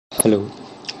Hello,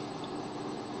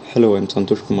 I'm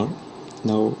Santosh Kumar.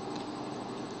 Now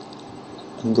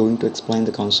I'm going to explain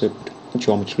the concept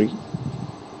geometry.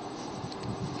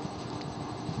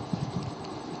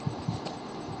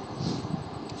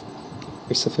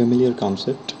 It's a familiar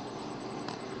concept.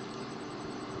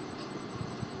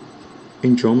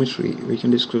 In geometry, we can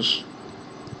discuss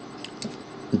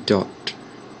dot.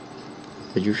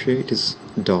 As usual, it is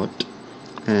dot,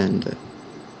 and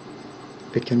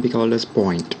it can be called as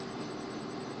point.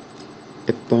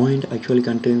 A point actually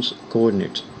contains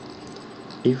coordinates.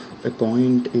 If a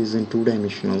point is in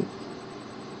two-dimensional,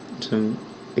 then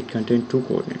it contains two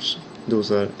coordinates.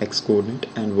 Those are x coordinate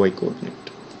and y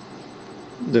coordinate.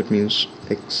 That means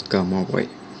x comma y.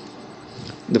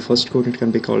 The first coordinate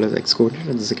can be called as x coordinate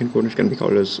and the second coordinate can be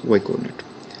called as y coordinate.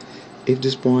 If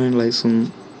this point lies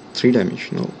in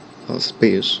three-dimensional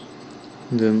space,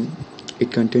 then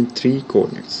it contains three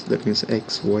coordinates. That means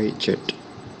x, y, z.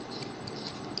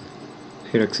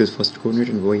 Here x is first coordinate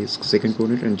and y is second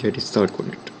coordinate and z is third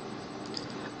coordinate.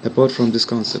 Apart from this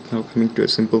concept, now coming to a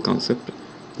simple concept,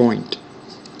 point.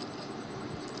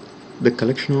 The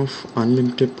collection of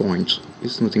unlimited points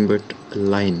is nothing but a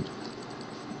line.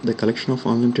 The collection of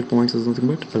unlimited points is nothing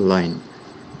but a line.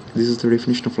 This is the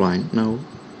definition of line. Now,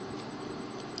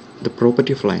 the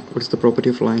property of line. What is the property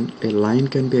of line? A line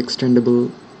can be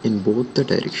extendable in both the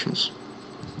directions.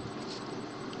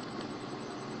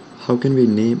 How can we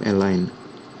name a line?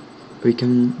 We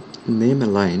can name a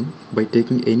line by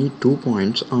taking any 2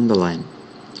 points on the line.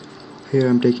 Here I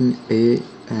am taking A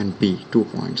and B, 2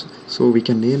 points. So we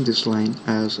can name this line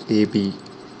as AB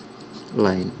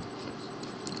line.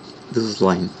 This is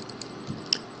line.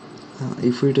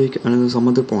 If we take some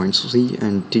other points C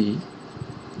and D,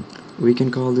 we can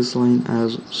call this line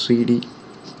as CD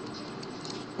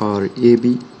or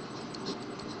AB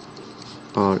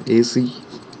or AC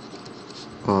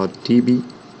or DB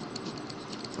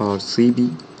or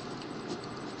CB,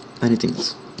 anything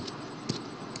else.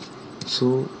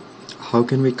 So how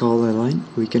can we call a line?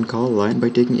 We can call a line by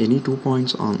taking any 2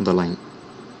 points on the line.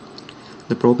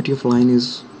 The property of line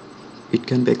is it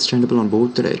can be extendable on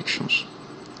both the directions.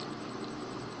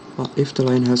 If the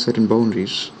line has certain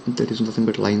boundaries, that is nothing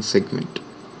but line segment.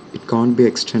 It can't be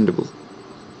extendable.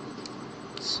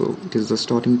 So it is the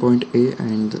starting point A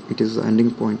and it is the ending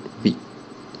point B.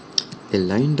 A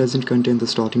line doesn't contain the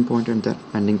starting point and the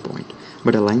ending point,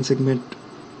 but a line segment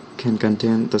can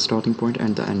contain the starting point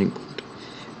and the ending point.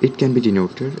 It can be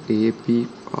denoted AB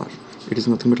or it is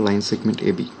nothing but line segment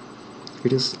AB.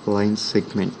 It is line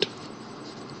segment.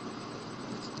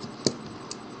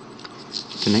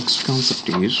 The next concept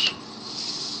is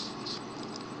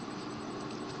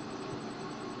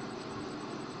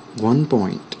one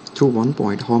point. Through one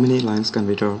point, how many lines can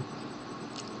we draw?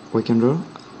 We can draw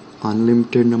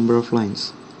unlimited number of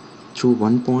lines. Through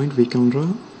one point, we can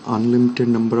draw unlimited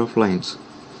number of lines.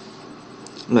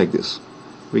 Like this.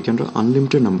 We can draw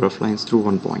unlimited number of lines through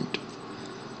one point.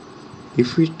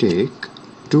 If we take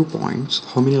 2 points,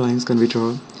 how many lines can we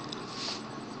draw?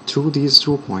 Through these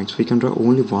 2 points, we can draw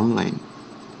only one line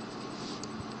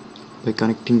by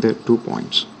connecting the 2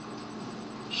 points.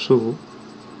 So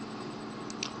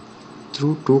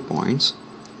through 2 points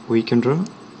we can draw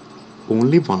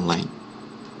only one line.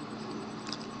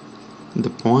 The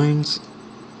points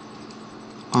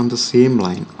on the same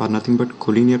line are nothing but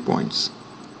collinear points.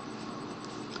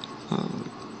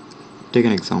 Take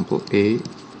an example: A,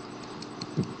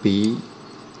 B,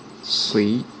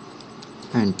 C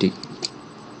and D.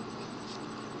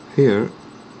 Here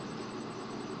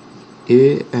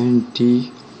A and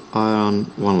D are on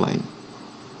one line,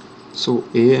 so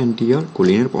A and D are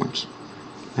collinear points,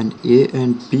 and A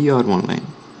and B are one line,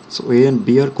 so A and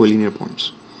B are collinear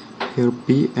points. Here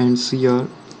B and C are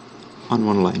on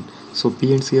one line, so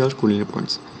B and C are collinear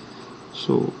points.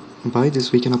 So by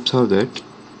this we can observe that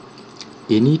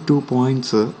any 2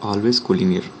 points are always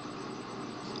collinear.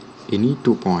 Any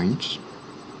 2 points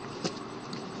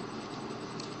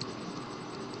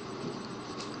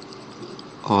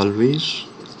always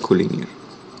collinear.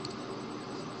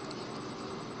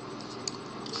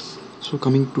 So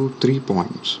coming to 3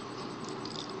 points,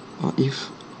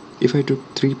 if I took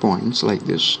 3 points like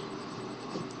this,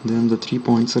 then the 3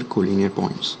 points are collinear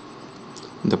points.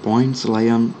 The points lie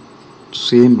on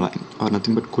same line are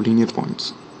nothing but collinear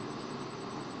points.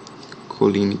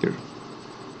 Collinear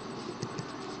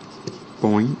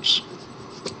points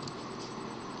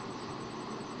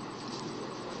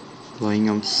lying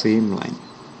on same line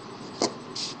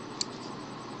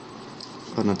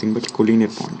are nothing but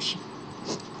collinear points.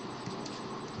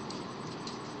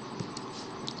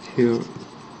 Here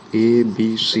A,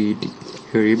 B, C, D.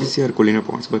 Here A, B, C are collinear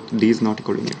points, but D is not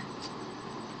collinear.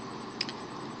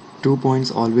 2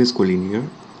 points always collinear.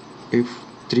 If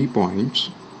 3 points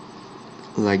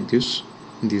like this,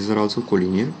 these are also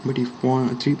collinear, but if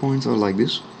 3 points are like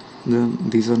this, then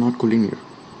these are not collinear.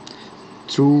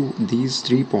 Through these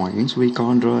 3 points we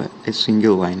can't draw a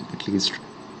single line. At least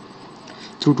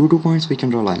through 2 points we can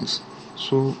draw lines,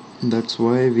 so that's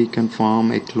why we can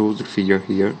form a closed figure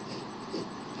here.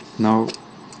 Now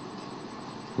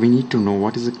we need to know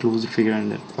what is a closed figure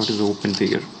and what is an open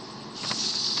figure.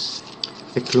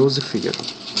 A closed figure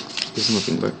is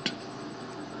nothing but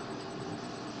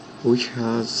which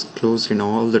has closed in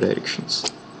all the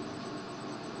directions.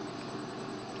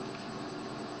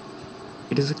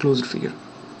 It is a closed figure.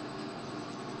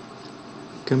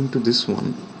 Come to this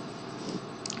one,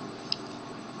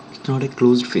 it's not a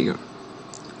closed figure.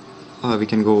 We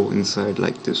can go inside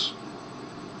like this.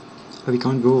 We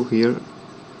can't go here,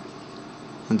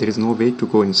 and there is no way to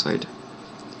go inside.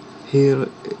 Here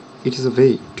it is a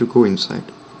way to go inside.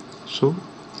 So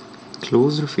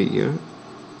closed figure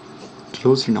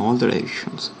closed in all the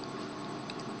directions.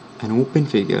 An open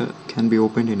figure can be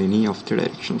opened in any of the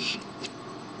directions.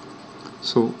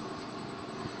 So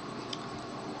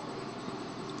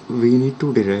we need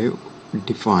to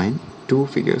define two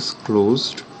figures,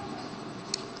 closed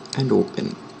and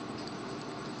open.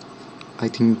 I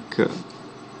think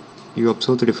you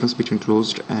observe the difference between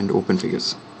closed and open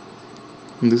figures.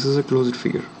 This is a closed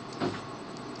figure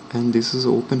and this is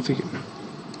an open figure.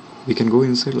 We can go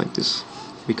inside like this.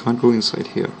 We can't go inside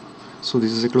here. So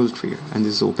this is a closed figure and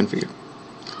this is an open figure.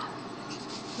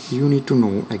 You need to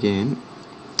know again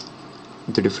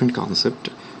the different concept.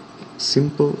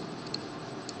 Simple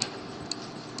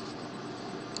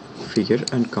figure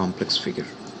and complex figure.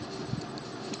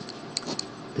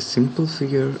 A simple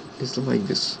figure is like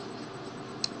this.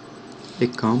 A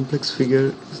complex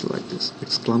figure is like this.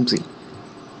 It's clumsy.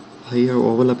 Here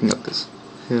overlapping of this.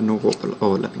 Here no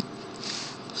overlapping.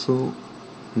 So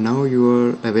now you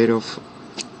are aware of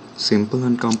simple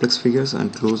and complex figures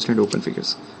and closed and open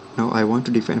figures. Now I want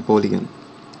to define a polygon.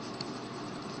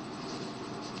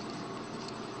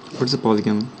 What is a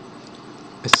polygon?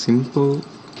 A simple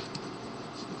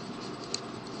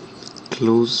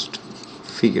closed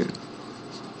figure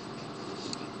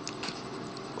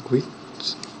with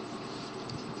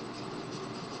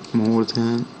more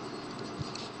than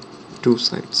two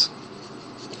sides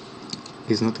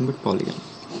is nothing but polygon.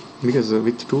 Because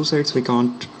with two sides we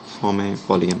can't form a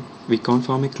polygon. We can't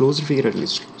form a closed figure at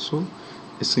least. So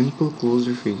a simple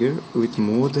closed figure with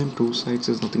more than two sides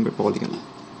is nothing but polygon.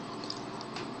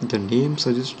 The name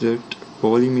suggests that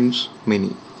poly means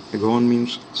many, gon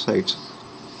means sides.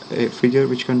 A figure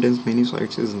which contains many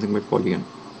sides is nothing but polygon.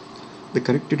 The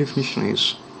correct definition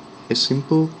is a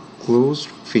simple closed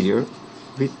figure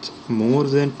with more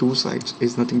than two sides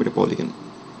is nothing but a polygon.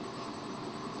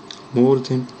 More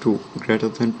than two, greater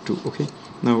than two. Okay,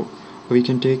 now we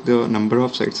can take the number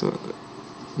of sides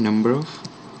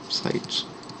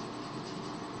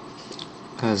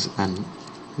as n.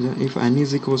 Then if n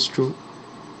is equals to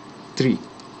 3,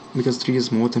 because 3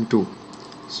 is more than 2,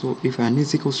 so if n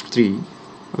is equals to 3,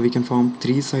 we can form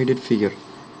three-sided figure.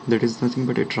 That is nothing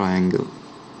but a triangle.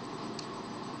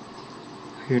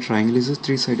 A triangle is a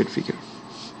three-sided figure.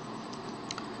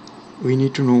 We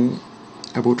need to know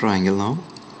about triangle now.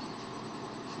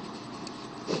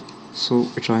 So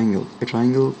a triangle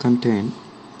contains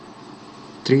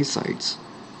three sides.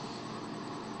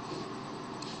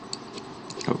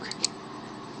 Okay,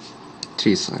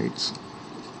 three sides,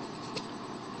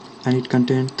 and it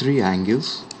contains three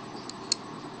angles,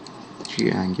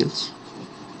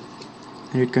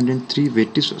 and it contains three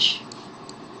vertices.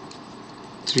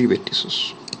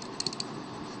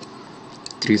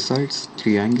 Three sides,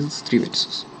 three angles, three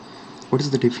vertices. What is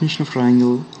the definition of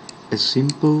triangle? A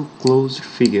simple closed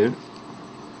figure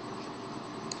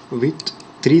with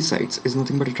three sides is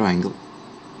nothing but a triangle.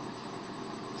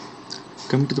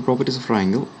 Coming to the properties of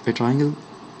triangle, a triangle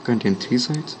contains three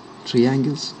sides, three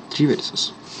angles, three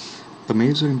vertices. The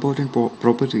major important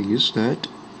property is that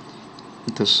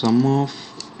the sum of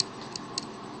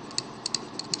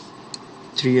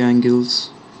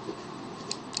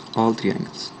all three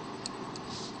angles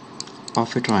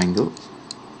of a triangle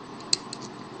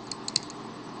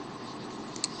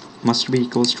must be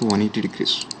equals to 180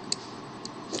 degrees.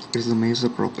 It is the major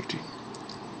property.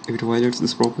 If it violates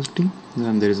this property,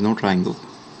 then there is no triangle.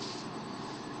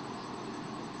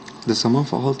 The sum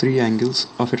of all three angles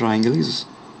of a triangle is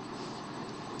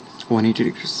 180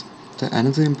 degrees. The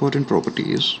another important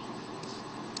property is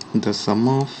the sum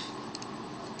of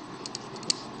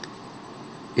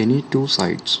any two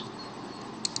sides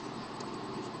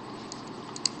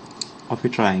of a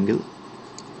triangle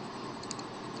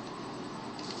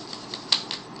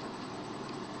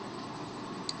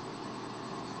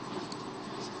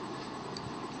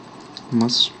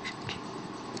must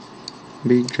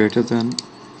be greater than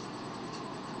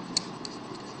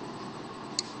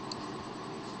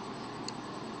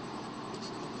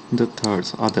the third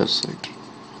other side.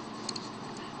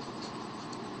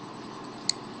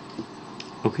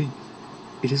 Okay,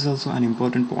 it is also an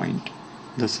important point.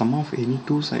 The sum of any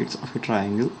two sides of a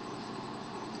triangle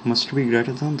must be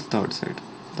greater than the third side,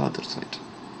 the other side.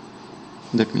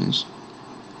 That means,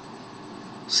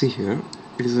 see here,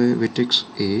 it is a vertex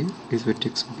A, it is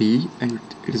vertex B, and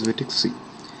it is vertex C.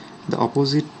 The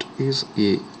opposite is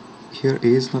A. Here A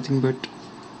is nothing but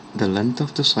the length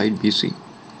of the side BC.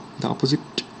 The opposite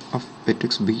of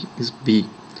vertex B is B.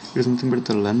 It is nothing but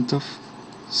the length of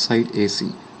side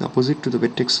AC. The opposite to the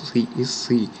vertex C is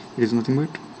C. It is nothing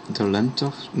but the length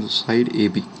of the side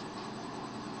AB.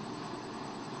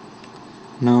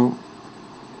 Now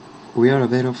we are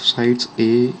aware of sides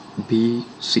A, B,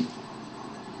 C.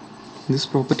 This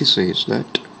property says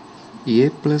that A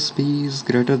plus B is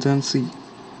greater than C,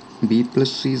 B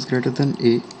plus C is greater than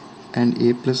A, and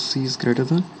A plus C is greater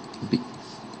than B.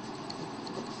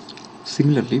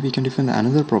 Similarly, we can define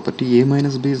another property: A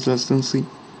minus B is less than C,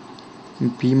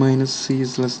 B minus C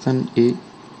is less than A,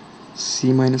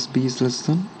 C minus B is less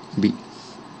than B,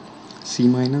 C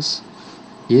minus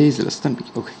A is less than B.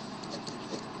 Okay.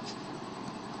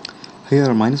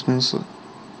 Here minus means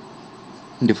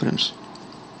difference.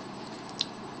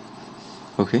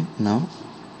 Okay, now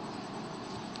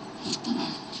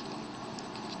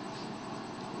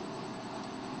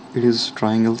it is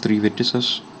triangle 3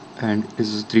 vertices and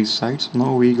is 3 sides.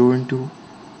 Now we go into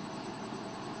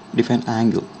define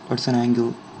angle. What's an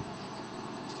angle?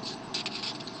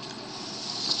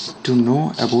 To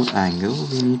know about angle,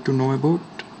 we need to know about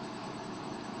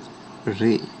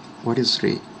ray. What is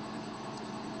ray?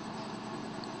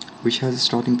 Which has a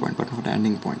starting point but not an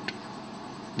ending point.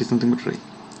 It is nothing but ray.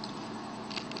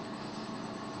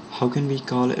 How can we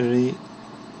call a ray?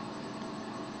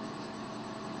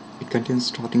 It contains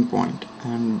starting point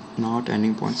and not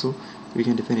ending point, so we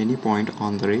can define any point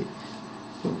on the ray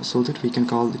so that we can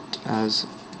call it as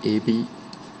AB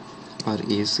or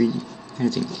AC,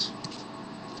 anything else.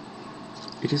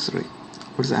 It is ray.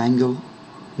 What is angle?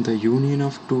 The union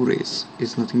of two rays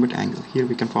is nothing but angle. Here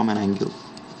we can form an angle.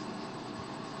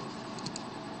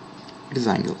 It is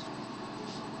angle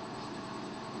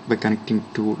by connecting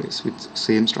two rays with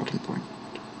same starting point.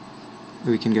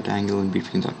 We can get angle in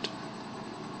between that.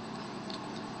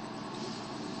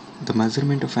 The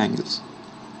measurement of angles.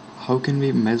 How can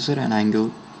we measure an angle?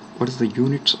 What is the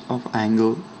units of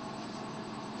angle?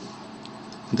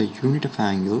 The unit of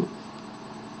angle: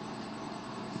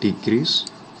 degrees,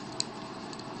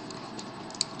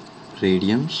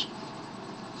 radians,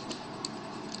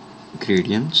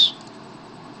 gradients.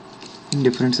 In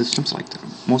different systems like that,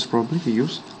 most probably we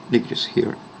use degrees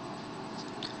here.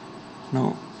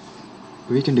 Now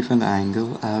we can define the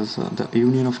angle as the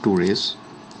union of two rays.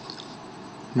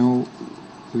 Now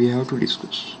we have to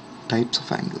discuss types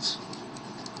of angles.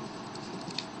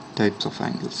 Types of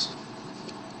angles.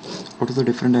 What are the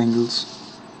different angles?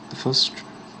 The first,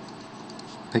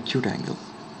 acute angle.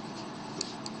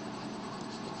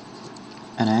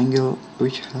 An angle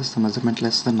which has the measurement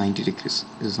less than 90 degrees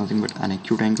is nothing but an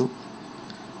acute angle.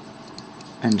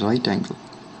 And right angle.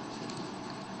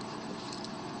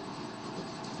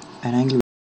 An angle